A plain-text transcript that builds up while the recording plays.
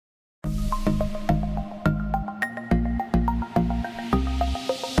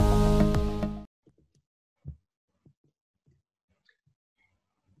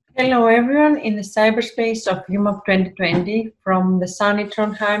Hello everyone in the cyberspace of UMAP 2020 from the sunny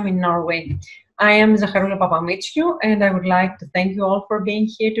Trondheim in Norway. I am Zacharoula Papamitsiou and I would like to thank you all for being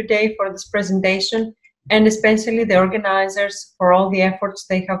here today for this presentation and especially the organizers for all the efforts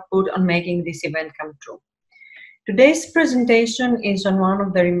they have put on making this event come true. Today's presentation is on one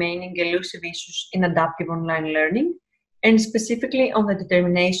of the remaining elusive issues in adaptive online learning and specifically on the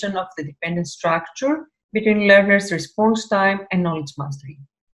determination of the dependent structure between learners' response time and knowledge mastery.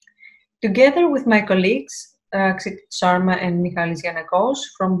 Together with my colleagues, Kshitij, Sharma and Michail Giannakos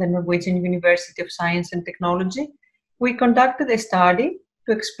from the Norwegian University of Science and Technology, we conducted a study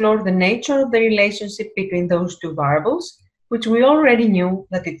to explore the nature of the relationship between those two variables, which we already knew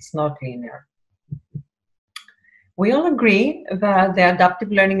that it's not linear. We all agree that the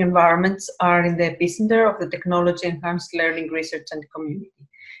adaptive learning environments are in the epicenter of the technology-enhanced learning research and community.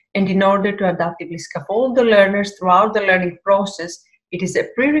 And in order to adaptively scaffold the learners throughout the learning process, it is a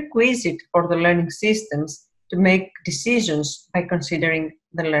prerequisite for the learning systems to make decisions by considering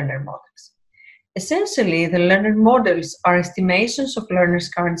the learner models. Essentially, the learner models are estimations of learners'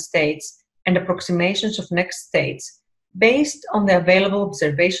 current states and approximations of next states based on the available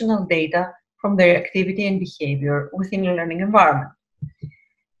observational data from their activity and behavior within a learning environment.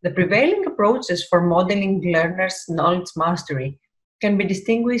 The prevailing approaches for modeling learners' knowledge mastery can be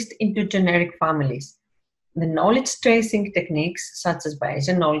distinguished into generic families: the knowledge tracing techniques, such as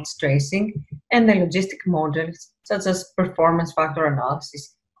Bayesian knowledge tracing, and the logistic models, such as performance factor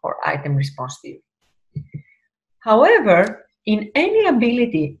analysis or item response theory. However, in any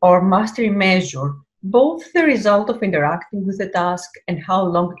ability or mastery measure, both the result of interacting with the task and how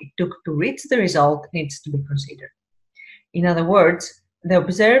long it took to reach the result needs to be considered. In other words, the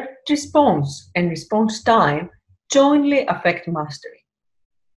observed response and response time jointly affect mastery.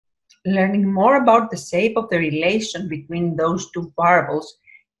 Learning more about the shape of the relation between those two variables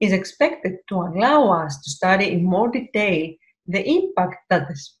is expected to allow us to study in more detail the impact that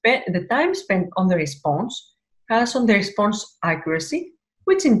the time spent on the response has on the response accuracy,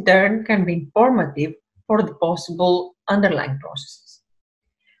 which in turn can be informative for the possible underlying processes.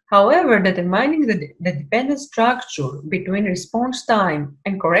 However, determining the dependent structure between response time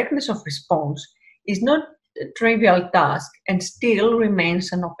and correctness of response is not a trivial task and still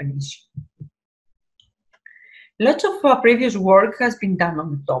remains an open issue. Lots of previous work has been done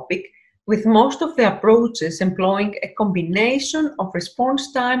on the topic, with most of the approaches employing a combination of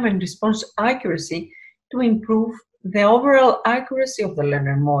response time and response accuracy to improve the overall accuracy of the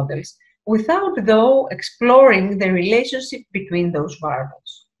learner models, without, though, exploring the relationship between those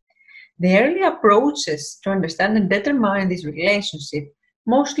variables. The early approaches to understand and determine this relationship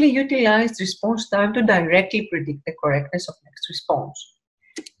mostly utilized response time to directly predict the correctness of next response.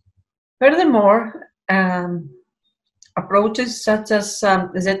 Furthermore, approaches such as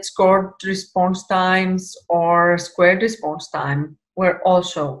Z-scored response times or squared response time were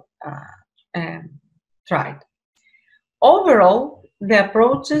also tried. Overall, the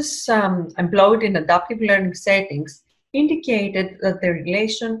approaches employed in adaptive learning settings indicated that the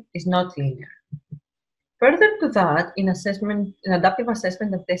relation is not linear. Further to that, in adaptive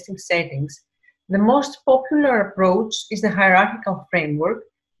assessment and testing settings, the most popular approach is the hierarchical framework,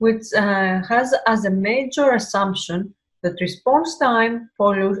 which has as a major assumption that response time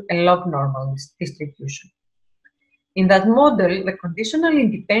follows a log normal distribution. In that model, the conditional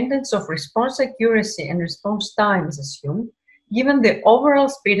independence of response accuracy and response time is assumed, given the overall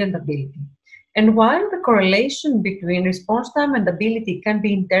speed and ability. And while the correlation between response time and ability can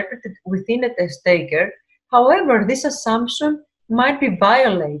be interpreted within a test taker, however, this assumption might be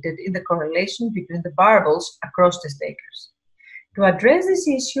violated in the correlation between the variables across test takers. To address this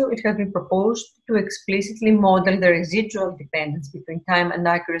issue, it has been proposed to explicitly model the residual dependence between time and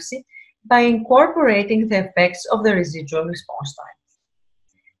accuracy by incorporating the effects of the residual response time.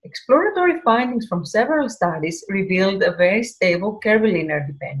 Exploratory findings from several studies revealed a very stable curvilinear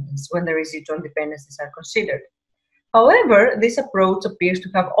dependence when the residual dependencies are considered. However, this approach appears to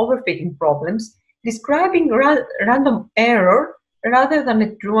have overfitting problems, describing random error rather than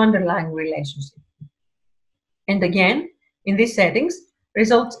a true underlying relationship. And again, in these settings,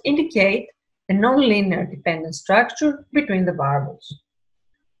 results indicate a nonlinear dependent structure between the variables.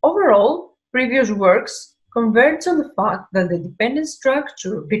 Overall, previous works converge on the fact that the dependent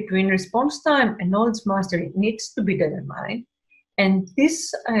structure between response time and knowledge mastery needs to be determined, and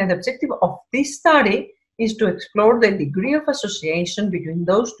the objective of this study is to explore the degree of association between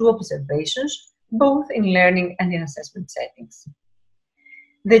those two observations, both in learning and in assessment settings.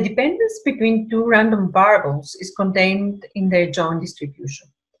 The dependence between two random variables is contained in their joint distribution.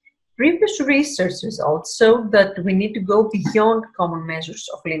 Previous research results showed that we need to go beyond common measures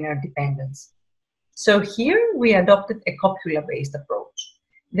of linear dependence. So here we adopted a copula-based approach.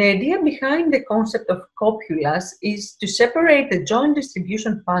 The idea behind the concept of copulas is to separate the joint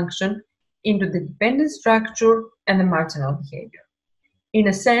distribution function into the dependent structure and the marginal behavior. In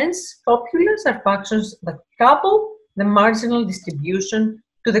a sense, copulas are functions that couple the marginal distribution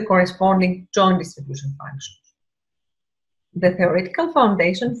to the corresponding joint distribution functions. The theoretical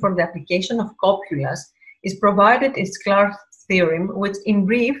foundation for the application of copulas is provided in Clark's theorem, which in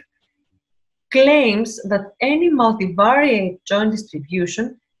brief claims that any multivariate joint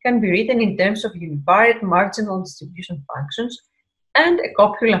distribution can be written in terms of univariate marginal distribution functions and a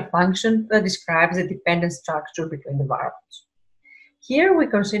copula function that describes the dependent structure between the variables. Here we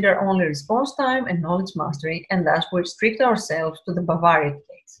consider only response time and knowledge mastery, and thus we restrict ourselves to the bivariate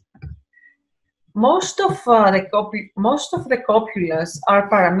case. Most of the copulas are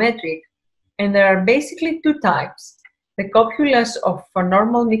parametric, and there are basically two types: the copulas of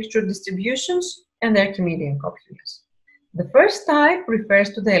normal mixture distributions and the Archimedean copulas. The first type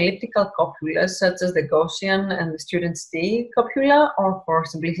refers to the elliptical copulas, such as the Gaussian and the student's T copula, or for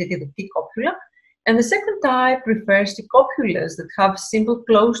simplicity, the T copula. And the second type refers to copulas that have simple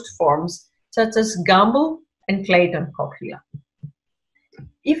closed forms, such as Gumbel and Clayton copula.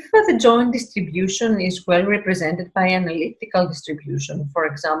 If the joint distribution is well represented by an elliptical distribution, for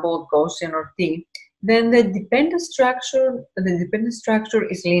example, Gaussian or T, then the dependent structure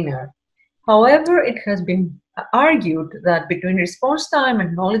is linear. However, it has been argued that between response time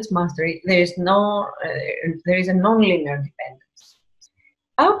and knowledge mastery, there is a non-linear dependence.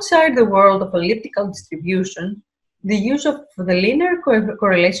 Outside the world of elliptical distribution, the use of the linear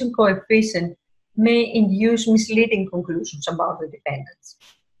correlation coefficient may induce misleading conclusions about the dependence.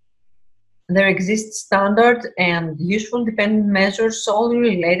 There exist standard and useful dependent measures solely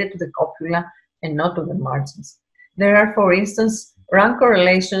related to the copula and not to the margins. There are, for instance, rank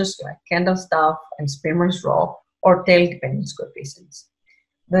correlations like Kendall-Staff and Spearman's Rho, or tail dependence coefficients.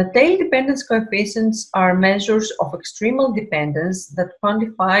 The tail dependence coefficients are measures of extremal dependence that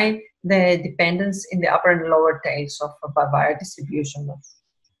quantify the dependence in the upper and lower tails of a bivariate distribution of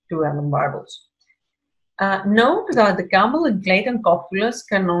two random variables. Note that the Gumbel and Clayton copulas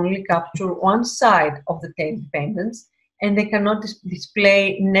can only capture one side of the tail dependence, and they cannot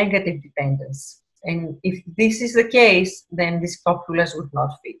display negative dependence. And if this is the case, then these copulas would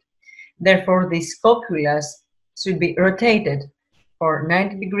not fit. Therefore, these copulas should be rotated for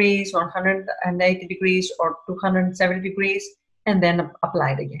 90 degrees, 180 degrees, or 270 degrees, and then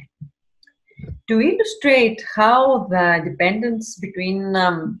applied again. To illustrate how the dependence between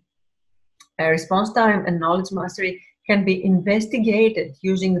response time and knowledge mastery can be investigated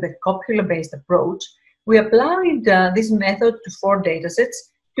using the copula-based approach, we applied this method to 4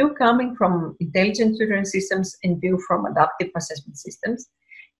 datasets, 2 coming from Intelligent Tutoring Systems and 2 from Adaptive Assessment Systems.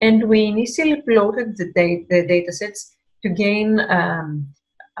 And we initially plotted the datasets to gain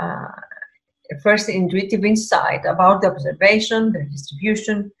first intuitive insight about the observation, the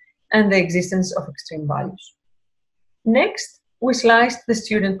distribution, and the existence of extreme values. Next, we sliced the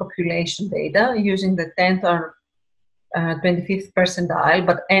student population data using the 10th or 25th percentile,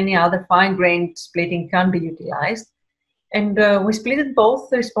 but any other fine-grained splitting can be utilized. And we split both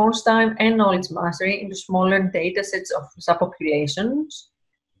the response time and knowledge mastery into smaller data sets of subpopulations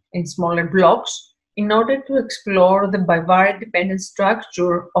in smaller blocks in order to explore the bivariate dependent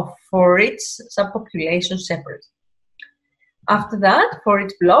structure for each subpopulation separately. After that, for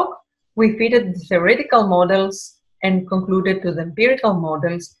each block, we fitted the theoretical models and concluded to the empirical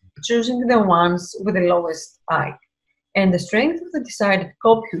models, choosing the ones with the lowest I. And the strength of the decided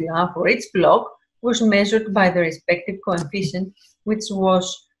copula for each block was measured by the respective coefficient, which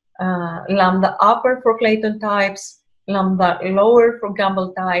was lambda upper for Clayton types, lambda lower for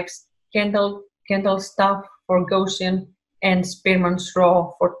Gumbel types, Kendall-Staff for Gaussian, and Spearman's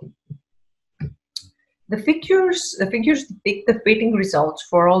Rho for T. The figures depict the fitting results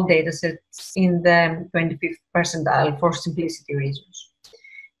for all datasets in the 25th percentile for simplicity reasons.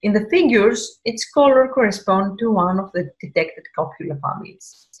 In the figures, each color corresponds to one of the detected copula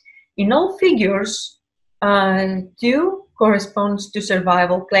families. In all figures, 2 corresponds to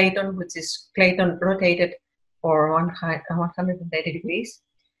survival Clayton, which is Clayton rotated for 180 degrees.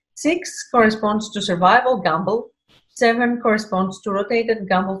 6 corresponds to survival Gumbel. 7 corresponds to rotated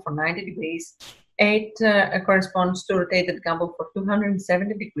Gumbel for 90 degrees. 8 corresponds to rotated Gumbel for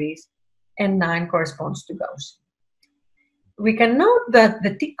 270 degrees, and 9 corresponds to Gaussian. We can note that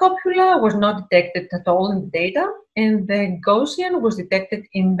the T copula was not detected at all in the data, and the Gaussian was detected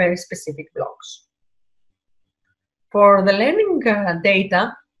in very specific blocks. For the learning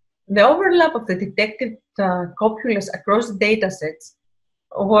data, The overlap of the detected copulas across the datasets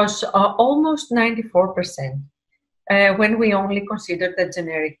was almost 94% when we only considered the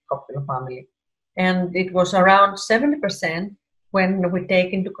generic copula family. And it was around 70% when we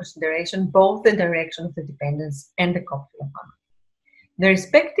take into consideration both the direction of the dependence and the copula family. The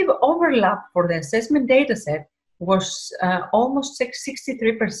respective overlap for the assessment dataset was almost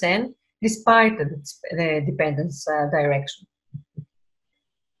 63% despite the dependence direction.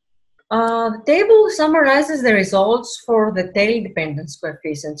 The table summarizes the results for the tail dependence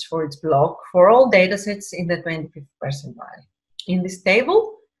coefficients for its block for all datasets in the 25th percentile. In this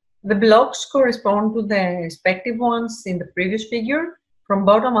table, the blocks correspond to the respective ones in the previous figure from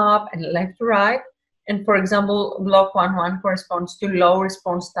bottom up and left to right. And for example, block 1.1 corresponds to low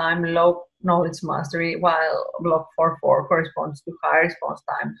response time, low knowledge mastery, while block 4.4 corresponds to high response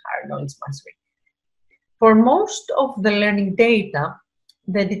time, higher knowledge mastery. For most of the learning data,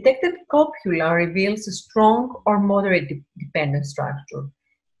 the detected copula reveals a strong or moderate dependence structure,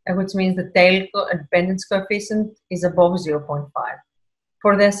 which means the tail dependence coefficient is above 0.5.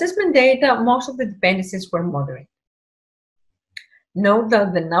 For the assessment data, most of the dependencies were moderate. Note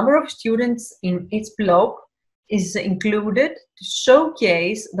that the number of students in each block is included to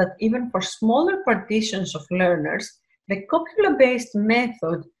showcase that even for smaller partitions of learners, the copula-based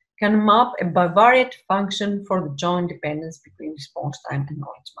method can map a bivariate function for the joint dependence between response time and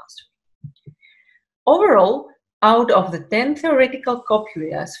knowledge mastery. Overall, out of the 10 theoretical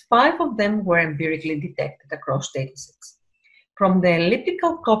copulas, 5 of them were empirically detected across datasets. From the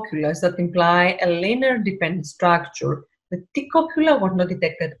elliptical copulas that imply a linear dependence structure, the T copula was not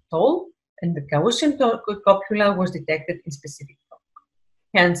detected at all, and the Gaussian copula was detected in specific blocks.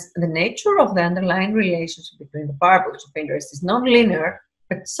 Hence, the nature of the underlying relationship between the variables of interest is non-linear,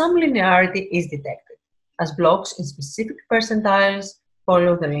 but some linearity is detected, as blocks in specific percentiles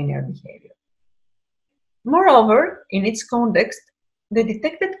follow the linear behavior. Moreover, in its context, the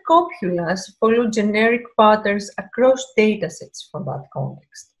detected copulas follow generic patterns across datasets for that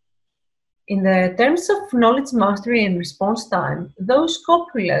context. In the terms of knowledge mastery and response time, those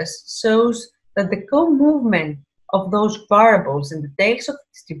copulas shows that the co-movement of those variables in the tails of the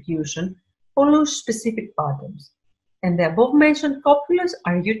distribution follows specific patterns, and the above-mentioned copulas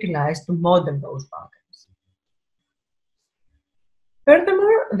are utilized to model those patterns.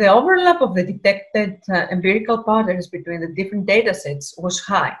 Furthermore, the overlap of the detected empirical patterns between the different datasets was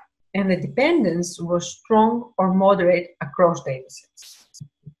high, and the dependence was strong or moderate across datasets.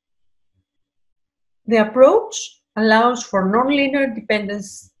 The approach allows for nonlinear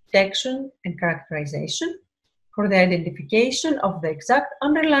dependence detection and characterization, for the identification of the exact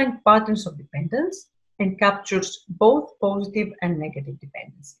underlying patterns of dependence, and captures both positive and negative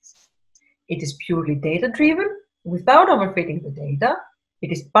dependencies. It is purely data-driven, without overfitting the data.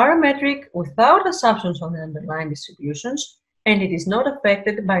 It is parametric, without assumptions on the underlying distributions, and it is not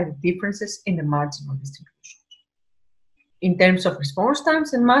affected by the differences in the marginal distributions. In terms of response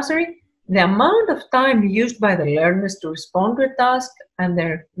times and mastery, the amount of time used by the learners to respond to a task and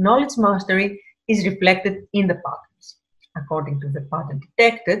their knowledge mastery is reflected in the patterns. According to the pattern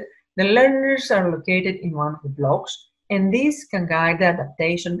detected, the learners are located in one of the blocks, and this can guide the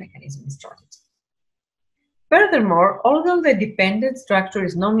adaptation mechanism and strategy. Furthermore, although the dependent structure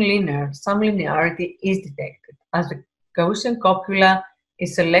is non-linear, some linearity is detected, as the Gaussian copula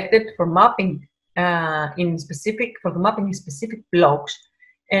is selected for mapping in specific blocks,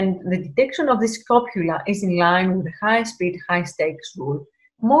 and the detection of this copula is in line with the high-speed, high-stakes rule,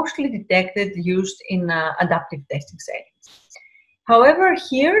 mostly detected used in adaptive testing settings. However,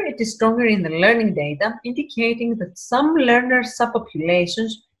 here it is stronger in the learning data, indicating that some learner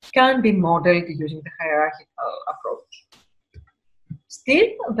subpopulations can be modeled using the hierarchical approach. Still,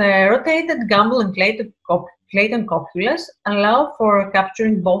 the rotated Gamble and Clayton copulas allow for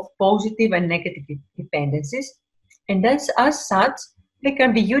capturing both positive and negative dependencies, and as such, they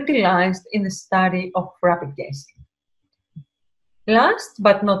can be utilized in the study of rapid guessing. Last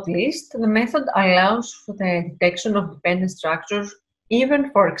but not least, the method allows for the detection of dependent structures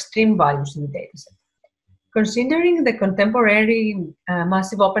even for extreme values in the dataset. Considering the contemporary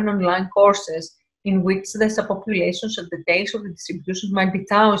massive open online courses in which the subpopulations at the tails of the distributions might be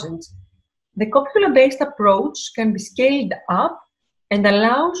thousands, the copula-based approach can be scaled up and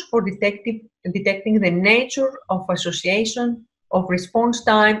allows for detecting the nature of association of response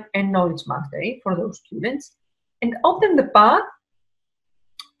time and knowledge mastery for those students, and open the path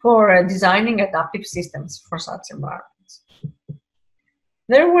for designing adaptive systems for such environments.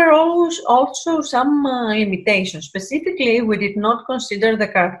 There were also some limitations. Specifically, we did not consider the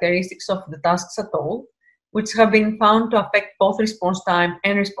characteristics of the tasks at all, which have been found to affect both response time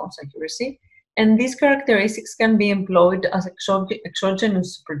and response accuracy. And these characteristics can be employed as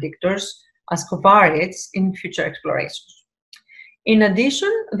exogenous predictors, as covariates in future explorations. In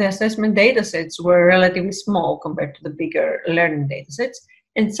addition, the assessment datasets were relatively small compared to the bigger learning datasets,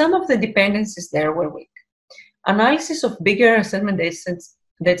 and some of the dependencies there were weak. Analysis of bigger assessment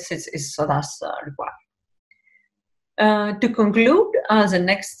datasets is thus required. To conclude, as a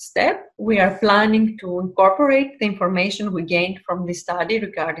next step, we are planning to incorporate the information we gained from this study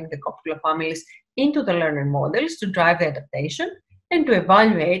regarding the copula families into the learner models to drive the adaptation and to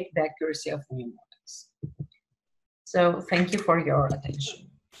evaluate the accuracy of new models. So thank you for your attention.